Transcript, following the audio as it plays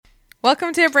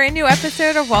Welcome to a brand new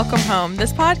episode of Welcome Home.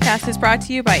 This podcast is brought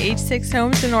to you by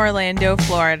H6omes in Orlando,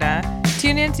 Florida.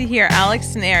 Tune in to hear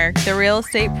Alex and Eric, the real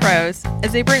estate pros,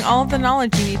 as they bring all of the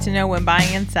knowledge you need to know when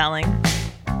buying and selling.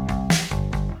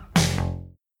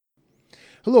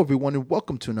 Hello, everyone, and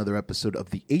welcome to another episode of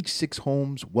the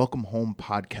H6omes Welcome Home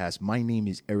podcast. My name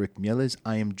is Eric Mieles.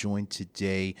 I am joined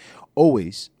today,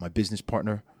 always, my business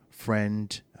partner,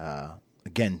 friend,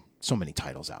 again, so many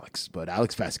titles, Alex, but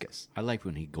Alex Vasquez. I like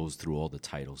when he goes through all the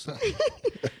titles.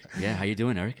 Yeah, how you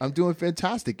doing, Eric? I'm doing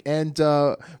fantastic. And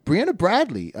Breana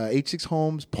Bradley,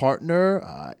 H6omes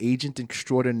partner, agent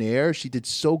extraordinaire. She did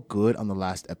so good on the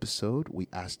last episode. We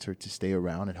asked her to stay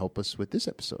around and help us with this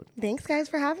episode. Thanks, guys,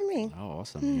 for having me. Oh,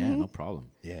 awesome. Yeah, no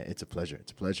problem. Yeah, it's a pleasure.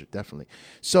 It's a pleasure, definitely.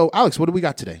 So, Alex, what do we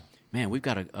got today? Man, we've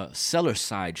got a seller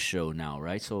side show now,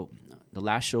 right? So the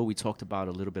last show we talked about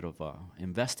a little bit of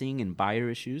investing and buyer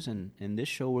issues, and in this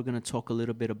show we're going to talk a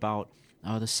little bit about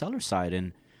the seller side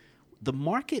and the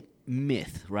market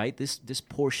myth, right? This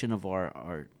portion of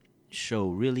our show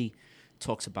really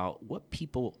talks about what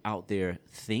people out there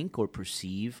think or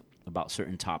perceive about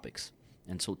certain topics.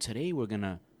 And so today we're going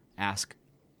to ask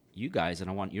you guys, and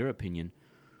I want your opinion,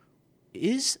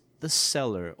 is the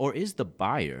seller, or is the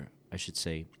buyer, I should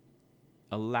say,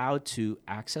 allowed to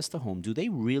access the home? Do they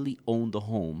really own the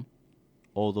home,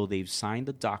 although they've signed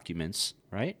the documents,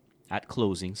 right? At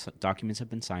closing, documents have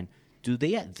been signed. Do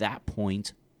they at that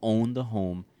point own the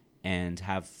home and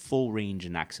have full range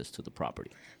and access to the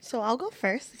property? So I'll go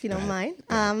first, if you don't mind.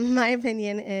 My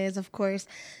opinion is, of course,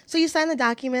 so you sign the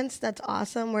documents. That's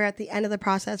awesome. We're at the end of the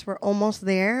process. We're almost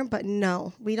there. But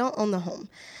no, we don't own the home.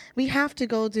 We have to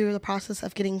go through the process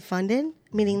of getting funded,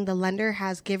 meaning the lender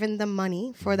has given the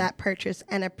money for that purchase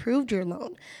and approved your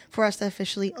loan for us to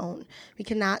officially own. We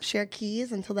cannot share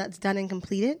keys until that's done and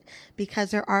completed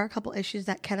because there are a couple issues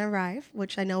that can arrive,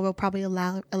 which I know we'll probably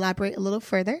elaborate a little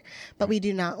further, but we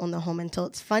do not own the home until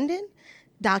it's funded.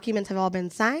 Documents have all been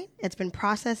signed, it's been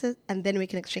processed, and then we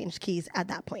can exchange keys at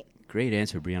that point. Great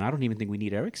answer, Breana. I don't even think we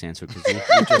need Eric's answer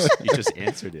because you just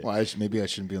answered it. Well, maybe I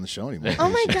shouldn't be on the show anymore. Oh,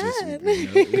 my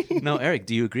God. No, Eric,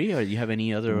 do you agree, or do you have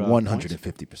any other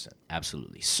 150%.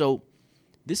 Absolutely. So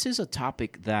this is a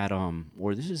topic that,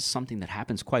 or this is something that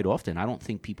happens quite often. I don't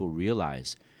think people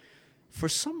realize. For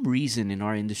some reason in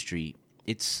our industry,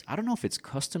 I don't know if it's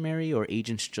customary or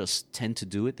agents just tend to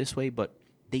do it this way, but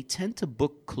they tend to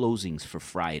book closings for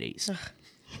Fridays.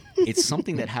 It's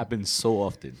something that happens so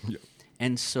often. Yeah.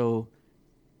 And so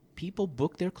people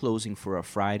book their closing for a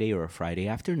Friday or a Friday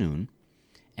afternoon,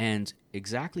 and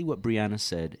exactly what Breana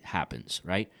said happens,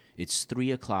 right? It's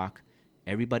 3 o'clock,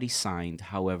 everybody signed.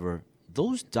 However,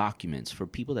 those documents, for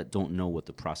people that don't know what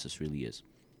the process really is,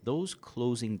 those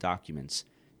closing documents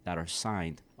that are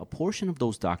signed, a portion of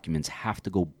those documents have to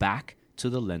go back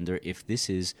to the lender if this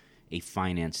is a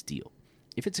finance deal.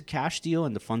 If it's a cash deal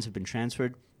and the funds have been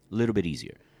transferred, a little bit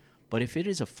easier. But if it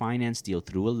is a finance deal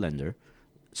through a lender,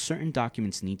 certain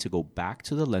documents need to go back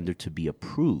to the lender to be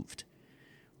approved.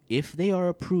 If they are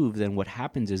approved, then what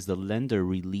happens is the lender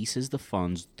releases the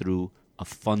funds through a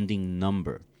funding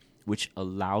number, which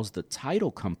allows the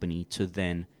title company to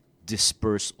then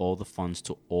disperse all the funds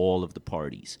to all of the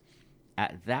parties.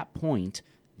 At that point,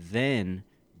 then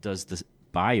does the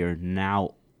buyer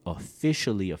now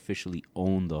officially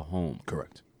own the home.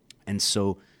 Correct. And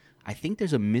so I think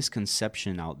there's a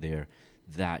misconception out there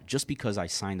that just because I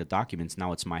signed the documents,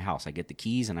 now it's my house. I get the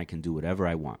keys and I can do whatever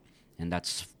I want. And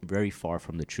that's very far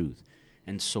from the truth.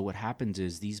 And so what happens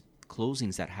is these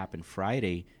closings that happen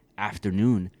Friday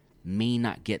afternoon may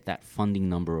not get that funding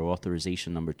number or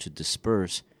authorization number to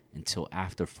disperse until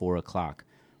after 4 o'clock,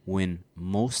 when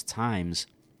most times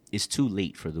it's too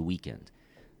late for the weekend.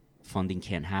 Funding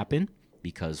can't happen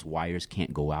because wires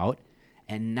can't go out.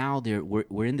 And now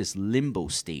we're in this limbo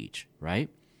stage, right?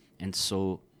 And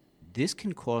so this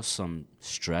can cause some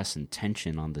stress and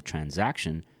tension on the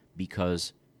transaction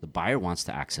because the buyer wants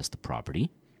to access the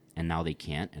property, and now they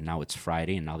can't, and now it's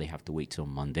Friday, and now they have to wait till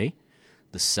Monday.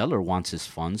 The seller wants his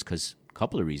funds because a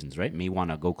couple of reasons, right? May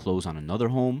want to go close on another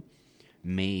home,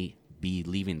 may be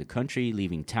leaving the country,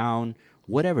 leaving town,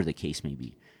 whatever the case may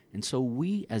be. And so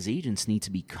we as agents need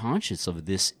to be conscious of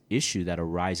this issue that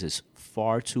arises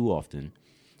far too often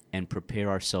and prepare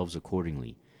ourselves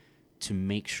accordingly to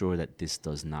make sure that this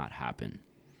does not happen.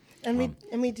 And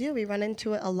we run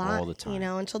into it a lot all the time.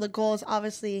 And so the goal is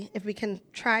obviously, if we can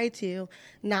try to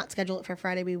not schedule it for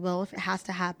Friday, we will. If it has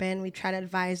to happen, we try to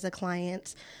advise the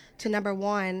clients to, number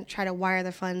one, try to wire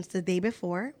the funds the day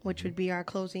before, which would be our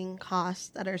closing costs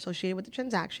that are associated with the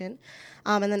transaction.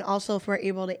 And then also if we're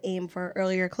able to aim for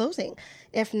earlier closing.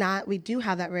 If not, we do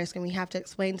have that risk, and we have to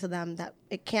explain to them that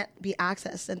it can't be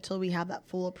accessed until we have that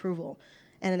full approval.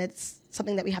 And it's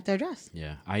something that we have to address.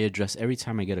 Yeah, I address every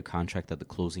time I get a contract that the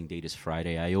closing date is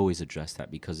Friday. I always address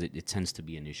that because it tends to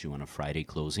be an issue on a Friday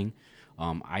closing.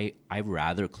 I'd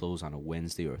rather close on a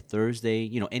Wednesday or Thursday,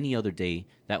 any other day.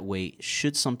 That way,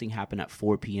 should something happen at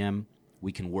 4 p.m.,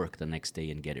 we can work the next day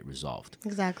and get it resolved.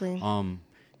 Exactly.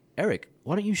 Eric,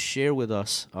 why don't you share with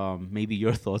us maybe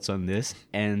your thoughts on this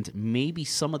and maybe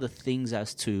some of the things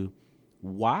as to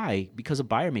why, because a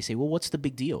buyer may say, well, what's the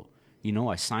big deal?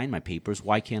 I signed my papers.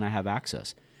 Why can't I have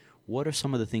access? What are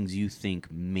some of the things you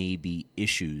think may be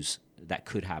issues that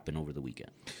could happen over the weekend?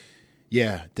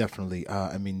 Yeah, definitely.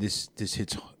 This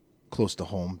hits close to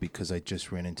home because I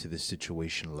just ran into this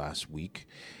situation last week.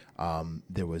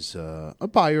 There was a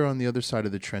buyer on the other side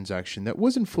of the transaction that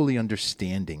wasn't fully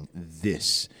understanding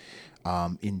this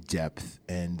in depth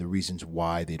and the reasons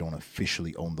why they don't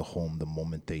officially own the home the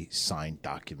moment they sign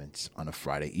documents on a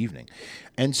Friday evening.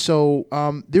 And so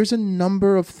there's a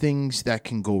number of things that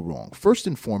can go wrong. First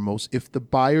and foremost, if the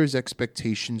buyer's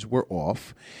expectations were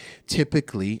off,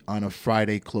 typically on a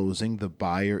Friday closing, the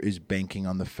buyer is banking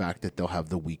on the fact that they'll have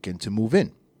the weekend to move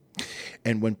in.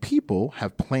 And when people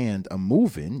have planned a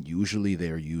move-in, usually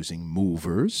they're using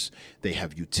movers, they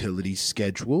have utilities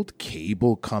scheduled,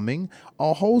 cable coming,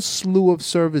 a whole slew of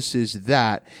services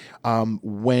that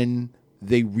when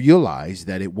they realize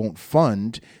that it won't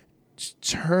fund,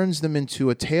 turns them into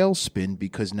a tailspin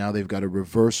because now they've got to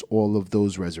reverse all of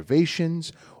those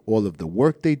reservations, all of the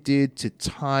work they did to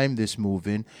time this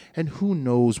move-in, and who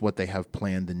knows what they have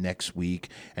planned the next week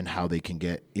and how they can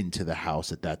get into the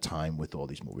house at that time with all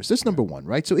these movers. That's number one,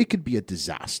 right? So it could be a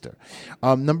disaster.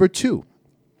 Number two,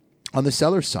 on the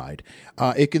seller side,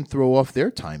 it can throw off their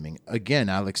timing. Again,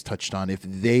 Alex touched on if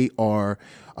they are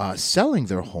selling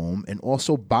their home and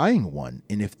also buying one,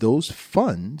 and if those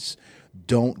funds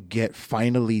don't get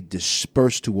finally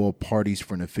dispersed to all parties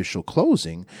for an official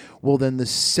closing, well, then the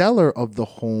seller of the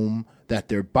home that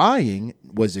they're buying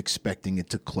was expecting it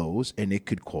to close, and it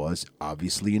could cause,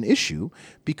 obviously, an issue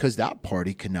because that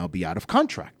party can now be out of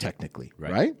contract, technically,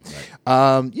 right?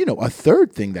 A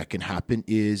third thing that can happen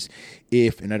is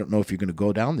if, and I don't know if you're going to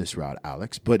go down this route,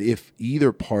 Alex, but if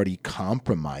either party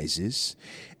compromises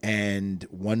and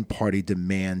one party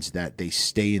demands that they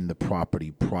stay in the property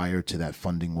prior to that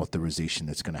funding authorization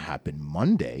that's going to happen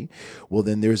Monday, well,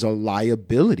 then there's a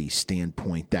liability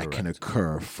standpoint that can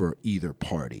occur for either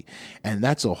party. And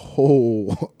that's a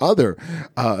whole other,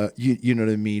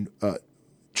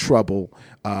 trouble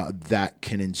that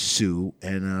can ensue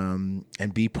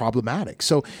and be problematic.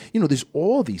 So, there's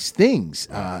all these things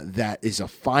that is a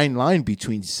fine line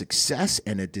between success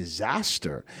and a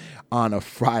disaster on a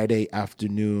Friday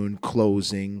afternoon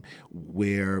closing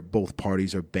where both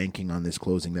parties are banking on this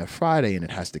closing that Friday and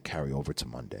it has to carry over to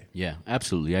Monday. Yeah,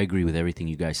 absolutely. I agree with everything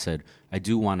you guys said. I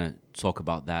do want to talk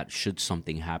about that. Should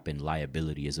something happen,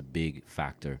 liability is a big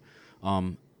factor.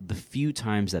 The few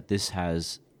times that this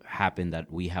has happened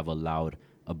that we have allowed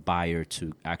a buyer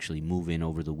to actually move in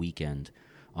over the weekend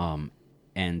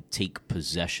and take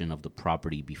possession of the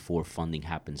property before funding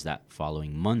happens that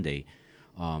following Monday,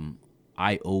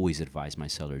 I always advise my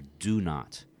seller, do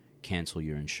not cancel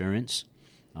your insurance.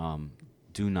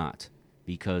 Do not,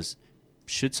 because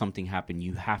should something happen,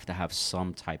 you have to have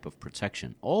some type of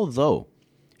protection. Although,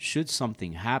 should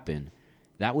something happen,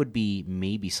 that would be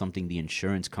maybe something the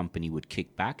insurance company would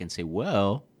kick back and say,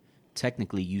 well,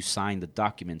 technically you signed the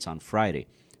documents on Friday.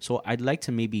 So I'd like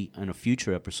to maybe in a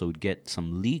future episode get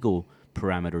some legal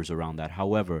parameters around that.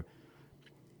 However,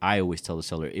 I always tell the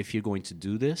seller, if you're going to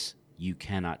do this, you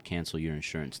cannot cancel your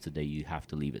insurance today. You have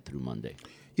to leave it through Monday.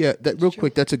 Yeah,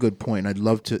 quick, that's a good point. I'd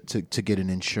love to get an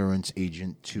insurance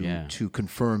agent to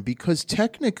confirm, because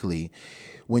technically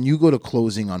when you go to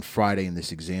closing on Friday in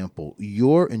this example,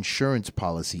 your insurance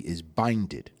policy is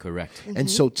binded. Correct. Mm-hmm.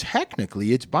 And so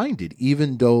technically it's binded,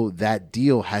 even though that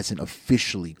deal hasn't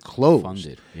officially closed.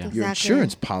 Funded, yeah. Your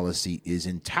insurance policy is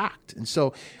intact. And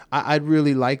so I'd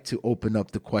really like to open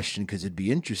up the question, because it'd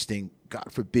be interesting. God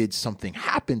forbid something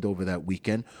happened over that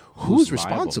weekend. Who's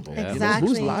responsible? Yeah. Exactly.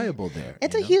 Who's liable there?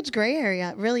 It's a huge gray area.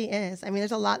 It really is. I mean,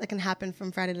 there's a lot that can happen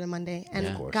from Friday to Monday.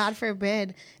 And God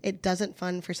forbid it doesn't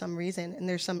fund for some reason and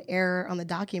there's some error on the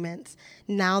documents.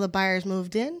 Now the buyer's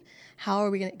moved in. How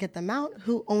are we going to get them out?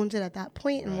 Who owns it at that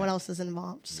point and what else is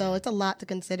involved? So it's a lot to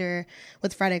consider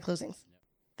with Friday closings.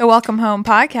 The Welcome Home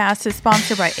podcast is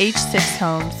sponsored by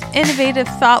H6omes, innovative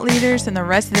thought leaders in the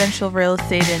residential real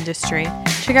estate industry.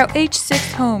 Check out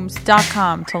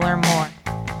H6omes.com to learn more.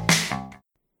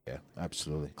 Yeah,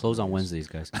 absolutely. Close on Wednesdays,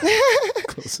 guys.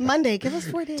 Monday, give us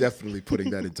 4 days. Definitely putting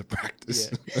that into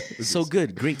practice. So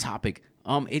good. Great topic.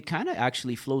 It kind of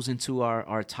actually flows into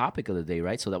our topic of the day,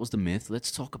 right? So that was the myth.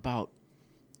 Let's talk about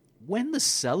when the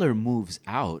seller moves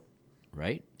out,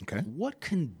 right? Okay. What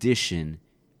condition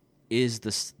is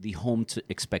the home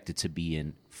expected to be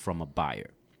in from a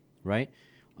buyer, right?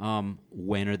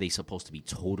 When are they supposed to be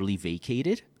totally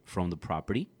vacated from the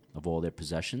property of all their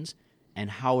possessions? And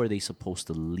how are they supposed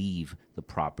to leave the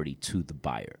property to the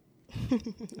buyer?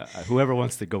 Whoever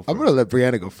wants to go first. I'm going to let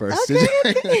Breana go first.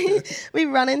 Okay. We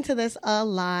run into this a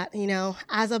lot,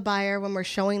 as a buyer, when we're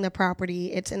showing the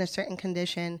property, it's in a certain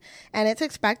condition. And it's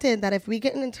expected that if we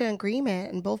get into an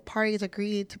agreement and both parties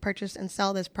agree to purchase and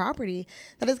sell this property,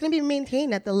 that it's going to be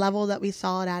maintained at the level that we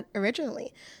saw it at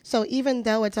originally. So even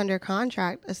though it's under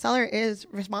contract, a seller is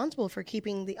responsible for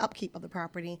keeping the upkeep of the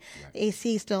property, the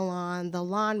AC still on, the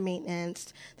lawn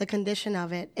maintenance, the condition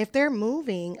of it. If they're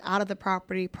moving out of the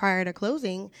property prior to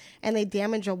closing and they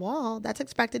damage a wall, that's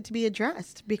expected to be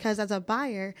addressed because as a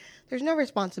buyer, there's no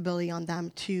responsibility on them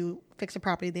to fix a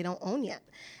property they don't own yet.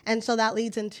 And so that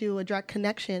leads into a direct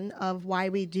connection of why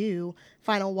we do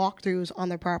final walkthroughs on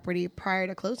the property prior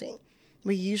to closing.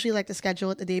 We usually like to schedule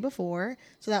it the day before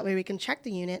so that way we can check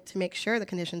the unit to make sure the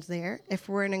condition's there. If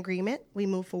we're in agreement, we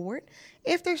move forward.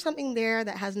 If there's something there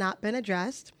that has not been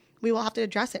addressed, we will have to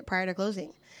address it prior to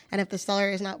closing. And if the seller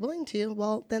is not willing to,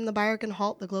 well, then the buyer can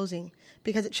halt the closing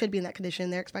because it should be in that condition.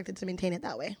 They're expected to maintain it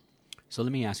that way. So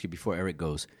let me ask you before Eric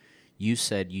goes. You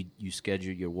said you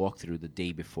scheduled your walkthrough the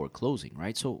day before closing,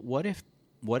 right? So what if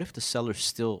the seller's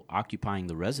still occupying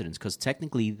the residence? Because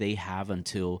technically they have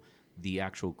until the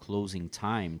actual closing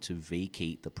time to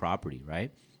vacate the property,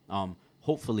 right?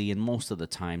 Hopefully, and most of the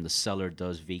time, the seller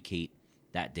does vacate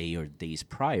that day or days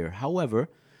prior. However,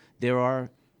 there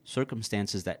are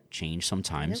circumstances that change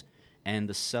sometimes, and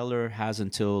the seller has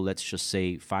until, let's just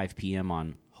say, 5 p.m.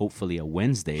 on hopefully a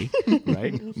Wednesday,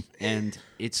 right? And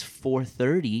it's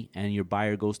 4:30, and your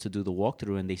buyer goes to do the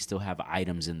walkthrough, and they still have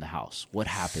items in the house. What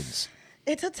happens?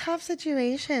 It's a tough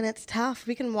situation. It's tough.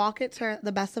 We can walk it to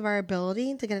the best of our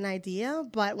ability to get an idea,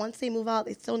 but once they move out,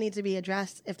 they still need to be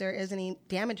addressed if there is any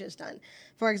damages done.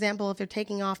 For example, if they're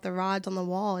taking off the rods on the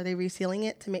wall, are they resealing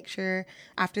it to make sure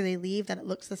after they leave that it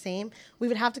looks the same? We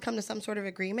would have to come to some sort of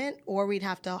agreement, or we'd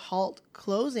have to halt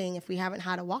closing if we haven't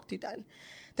had a walkthrough done.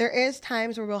 There is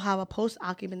times where we'll have a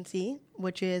post-occupancy,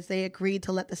 which is they agreed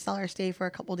to let the seller stay for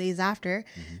a couple days after.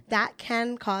 Mm-hmm. That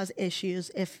can cause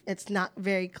issues if it's not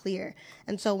very clear.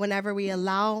 And so whenever we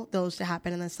allow those to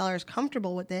happen and the seller is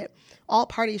comfortable with it, all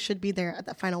parties should be there at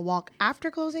the final walk after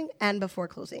closing and before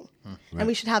closing. Right. And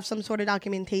we should have some sort of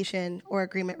documentation or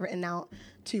agreement written out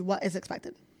to what is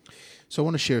expected. So I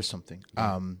want to share something.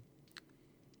 I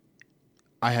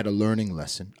had a learning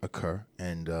lesson occur,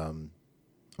 and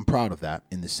I'm proud of that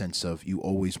in the sense of you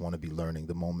always want to be learning.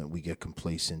 The moment we get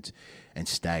complacent and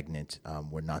stagnant,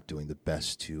 we're not doing the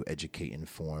best to educate,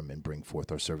 inform, and bring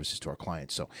forth our services to our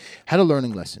clients. So had a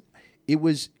learning lesson. It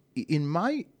was, in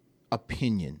my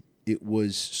opinion, it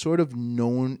was sort of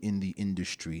known in the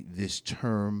industry, this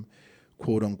term,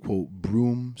 quote unquote,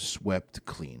 broom swept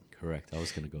clean. Correct. I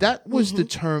was going to go. That was the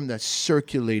term that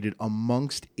circulated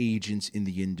amongst agents in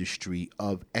the industry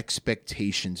of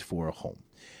expectations for a home.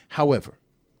 However,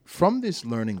 from this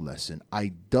learning lesson,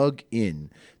 I dug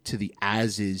in to the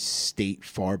as-is state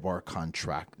FAR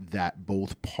contract that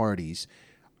both parties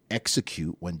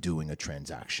execute when doing a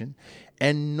transaction.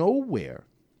 And nowhere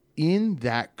in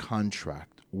that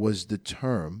contract was the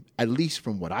term, at least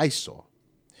from what I saw,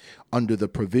 under the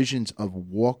provisions of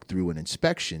walkthrough and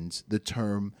inspections, the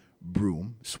term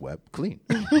broom swept clean.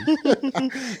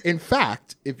 In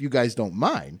fact, if you guys don't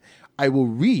mind, I will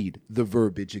read the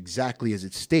verbiage exactly as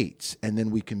it states, and then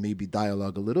we can maybe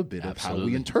dialogue a little bit of how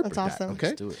we interpret That's awesome. that. Okay?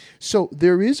 Let's do it. So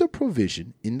there is a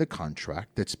provision in the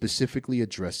contract that specifically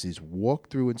addresses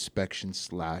walkthrough inspection /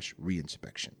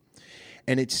 reinspection.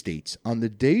 And it states, on the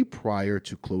day prior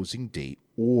to closing date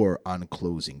or on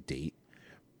closing date,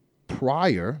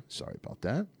 prior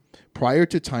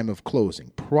to time of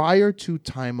closing,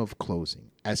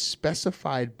 as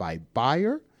specified by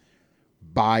buyer,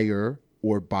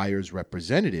 or buyer's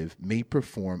representative may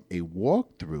perform a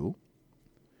walkthrough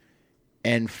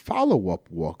and follow-up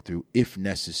walkthrough, if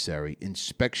necessary,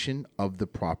 inspection of the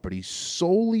property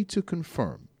solely to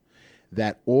confirm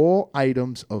that all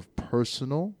items of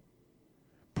personal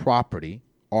property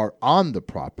are on the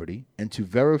property and to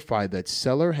verify that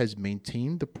seller has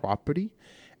maintained the property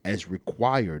as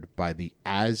required by the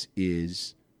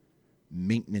as-is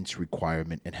maintenance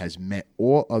requirement and has met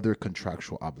all other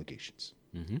contractual obligations.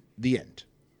 Mm-hmm. The end.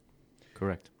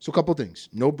 Correct. So a couple things.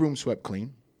 No broom swept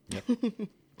clean. Yep.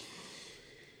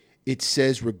 It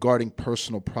says regarding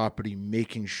personal property,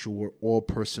 making sure all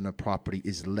personal property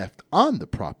is left on the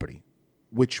property,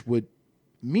 which would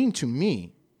mean to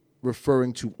me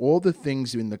referring to all the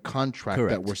things in the contract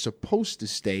Correct. that were supposed to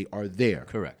stay are there.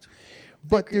 Correct.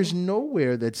 But there's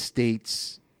nowhere that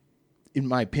states, in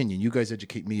my opinion, you guys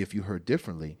educate me if you heard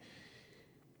differently,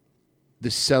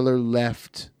 the seller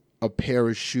left a pair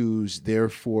of shoes,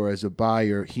 therefore, as a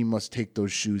buyer, he must take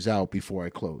those shoes out before I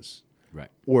close. Right.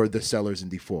 Or the seller's in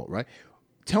default, right?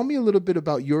 Tell me a little bit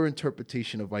about your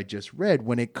interpretation of what I just read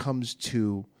when it comes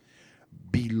to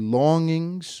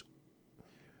belongings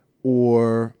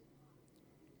or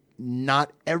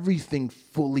not everything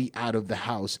fully out of the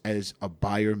house as a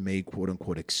buyer may, quote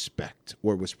unquote, expect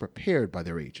or was prepared by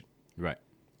their agent. Right.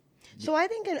 So I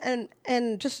think,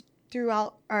 and just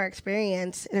throughout our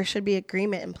experience, there should be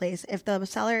agreement in place. If the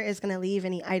seller is going to leave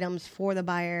any items for the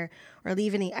buyer or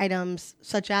leave any items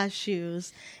such as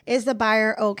shoes, is the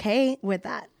buyer okay with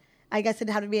that? I guess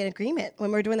it'd have to be an agreement.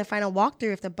 When we're doing the final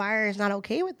walkthrough, if the buyer is not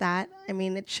okay with that, I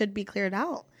mean, it should be cleared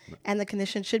out. And the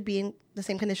condition should be in the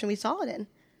same condition we saw it in.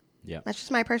 Yeah. That's just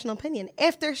my personal opinion.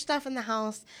 If there's stuff in the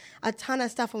house, a ton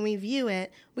of stuff when we view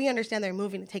it, we understand they're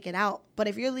moving to take it out. But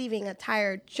if you're leaving a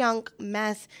tire junk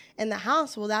mess in the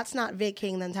house, well, that's not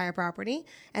vacating the entire property.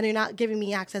 And you're not giving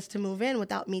me access to move in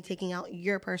without me taking out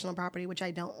your personal property, which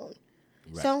I don't own.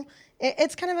 Right. So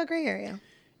it's kind of a gray area.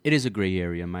 It is a gray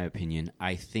area, in my opinion.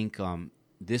 I think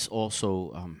this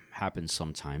also happens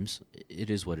sometimes. It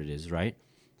is what it is, right?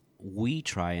 We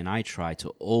try, and I try to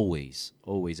always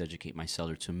educate my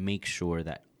seller to make sure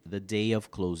that the day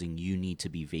of closing, you need to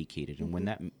be vacated.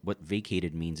 And what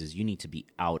vacated means is you need to be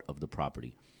out of the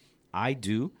property. I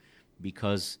do,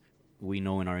 because we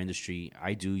know in our industry,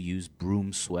 I do use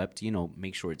broom swept,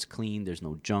 make sure it's clean, there's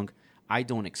no junk. I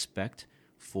don't expect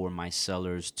for my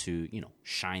sellers to,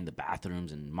 shine the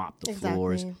bathrooms and mop the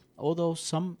floors. Although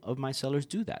some of my sellers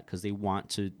do that because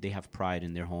they have pride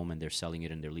in their home and they're selling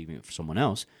it and they're leaving it for someone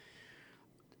else.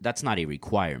 That's not a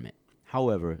requirement.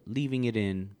 However, leaving it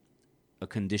in a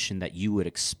condition that you would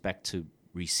expect to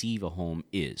receive a home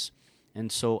is.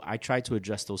 And so I try to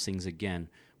address those things again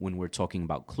when we're talking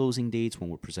about closing dates, when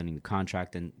we're presenting the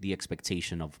contract, and the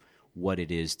expectation of what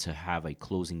it is to have a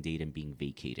closing date and being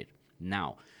vacated.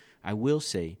 Now, I will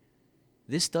say,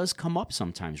 this does come up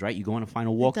sometimes, right? You go on a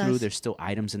final walkthrough, there's still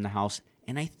items in the house,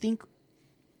 and I think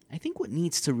what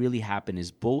needs to really happen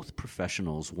is both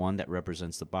professionals, one that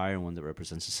represents the buyer and one that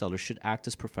represents the seller, should act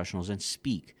as professionals and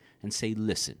speak and say,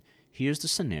 listen, here's the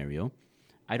scenario.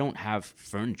 I don't have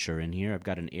furniture in here. I've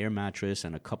got an air mattress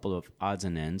and a couple of odds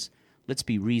and ends. Let's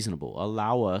be reasonable.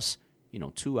 Allow us,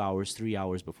 2 hours, 3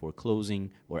 hours before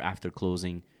closing or after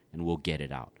closing, and we'll get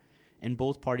it out. And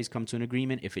both parties come to an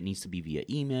agreement. If it needs to be via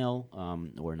email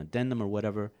or an addendum or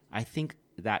whatever, I think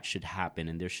that should happen,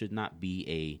 and there should not be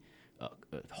a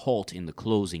halt in the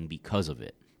closing because of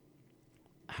it.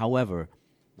 However,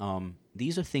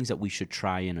 these are things that we should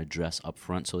try and address up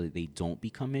front so that they don't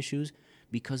become issues,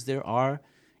 because there are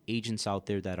agents out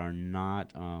there that are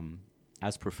not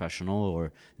as professional,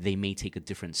 or they may take a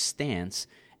different stance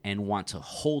and want to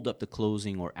hold up the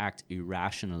closing or act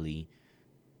irrationally,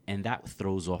 and that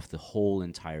throws off the whole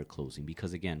entire closing.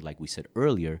 Because again, like we said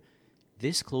earlier,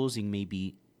 this closing may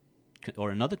be, or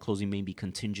another closing may be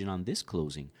contingent on this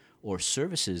closing, or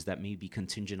services that may be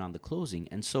contingent on the closing.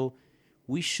 And so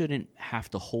we shouldn't have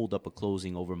to hold up a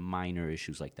closing over minor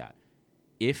issues like that.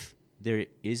 If there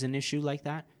is an issue like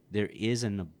that, there is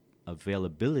an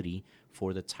availability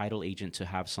for the title agent to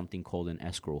have something called an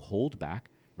escrow holdback,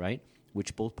 right?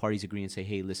 Which both parties agree and say,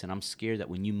 hey, listen, I'm scared that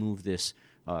when you move this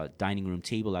dining room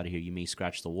table out of here, you may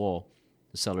scratch the wall.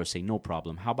 The seller say, no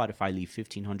problem. How about if I leave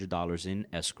 $1,500 in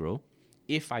escrow?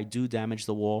 If I do damage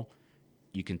the wall,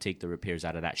 you can take the repairs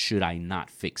out of that should I not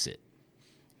fix it.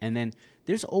 And then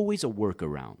there's always a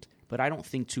workaround. But I don't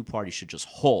think two parties should just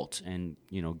halt and,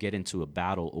 get into a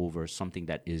battle over something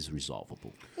that is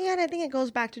resolvable. Yeah, and I think it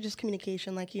goes back to just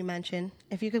communication, like you mentioned.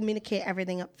 If you communicate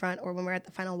everything up front, or when we're at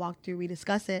the final walkthrough, we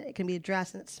discuss it, it can be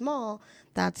addressed and it's small,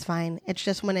 that's fine. It's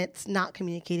just when it's not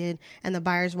communicated and the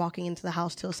buyer's walking into the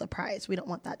house to a surprise. We don't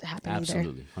want that to happen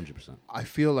Absolutely, either. 100%. I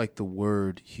feel like the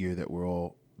word here that we're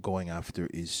all going after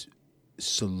is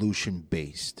solution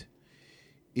based,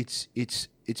 it's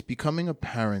becoming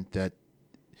apparent that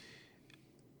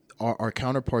our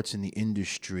counterparts in the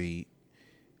industry,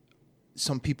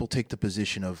 some people take the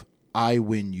position of I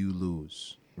win, you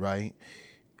lose, right?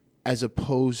 As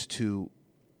opposed to,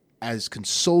 as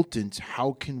consultants,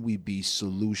 how can we be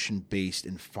solution based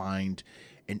and find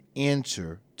an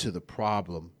answer to the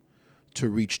problem to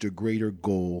reach the greater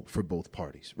goal for both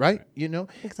parties, right? You know,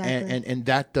 Exactly. and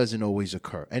that doesn't always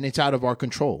occur, and it's out of our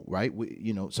control, right?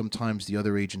 Sometimes the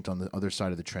other agent on the other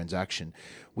side of the transaction,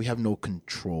 we have no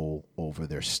control over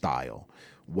their style,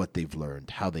 what they've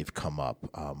learned, how they've come up,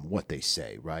 what they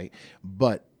say, right?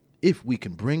 But if we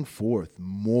can bring forth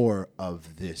more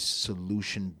of this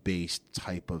solution-based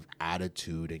type of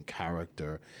attitude and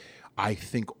character, I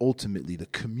think ultimately the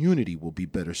community will be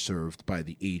better served by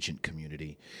the agent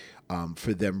community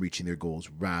for them reaching their goals,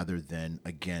 rather than,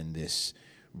 again, this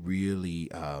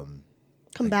really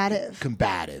combative.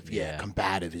 Yeah,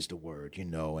 combative is the word,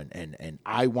 and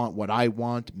I want what I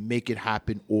want, make it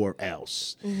happen or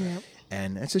else. Mm-hmm.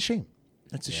 And it's a shame.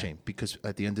 That's a shame, because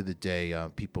at the end of the day,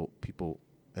 people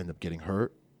end up getting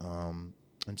hurt. And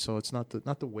so it's not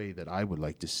the way that I would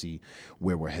like to see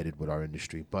where we're headed with our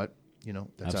industry. But,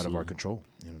 that's out of our control.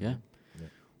 Yeah.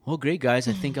 Well, great, guys.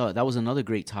 I think that was another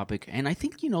great topic. And I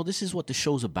think, this is what the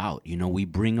show's about. We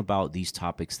bring about these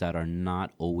topics that are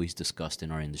not always discussed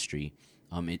in our industry.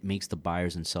 It makes the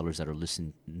buyers and sellers that are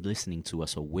listening to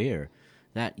us aware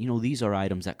that, these are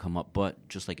items that come up. But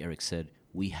just like Eric said,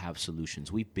 we have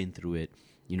solutions. We've been through it.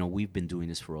 We've been doing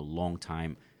this for a long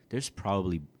time. There's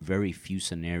probably very few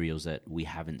scenarios that we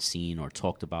haven't seen or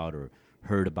talked about or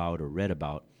heard about or read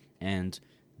about. And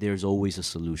there's always a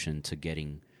solution to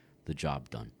getting the job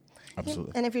done.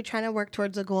 Absolutely. And if you're trying to work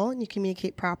towards a goal and you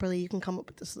communicate properly, you can come up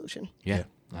with the solution. Yeah,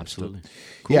 absolutely.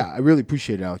 Cool. Yeah, I really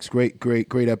appreciate it, Alex. Great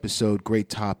episode. Great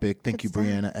topic. Thank you, stuff.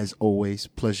 Breana, as always.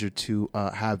 Pleasure to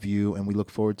have you, and we look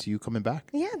forward to you coming back.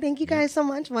 Yeah, thank you guys so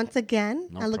much once again.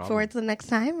 No I look problem. forward to the next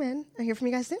time, and I'll hear from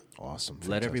you guys soon. Awesome. Let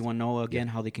Fantastic. everyone know again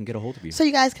how they can get a hold of you. So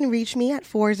you guys can reach me at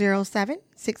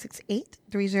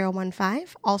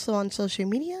 407-668-3015, also on social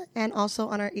media and also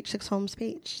on our H6omes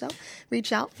page. So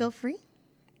reach out, feel free.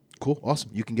 Cool. Awesome.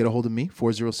 You can get a hold of me,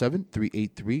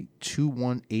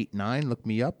 407-383-2189. Look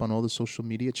me up on all the social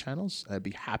media channels. I'd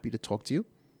be happy to talk to you.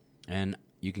 And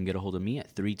you can get a hold of me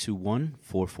at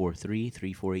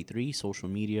 321-443-3483, social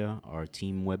media, our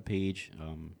team webpage.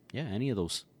 Any of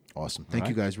those. Awesome. Thank All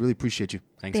you, right. guys. Really appreciate you.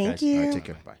 Thanks, Thank guys. you. All right. Take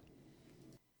care. Bye.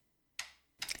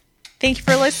 Thank you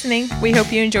for listening. We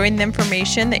hope you enjoyed the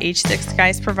information the H6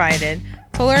 guys provided.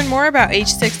 To learn more about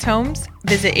H6omes,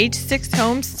 visit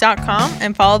h6homes.com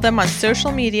and follow them on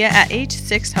social media at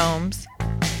H6homes.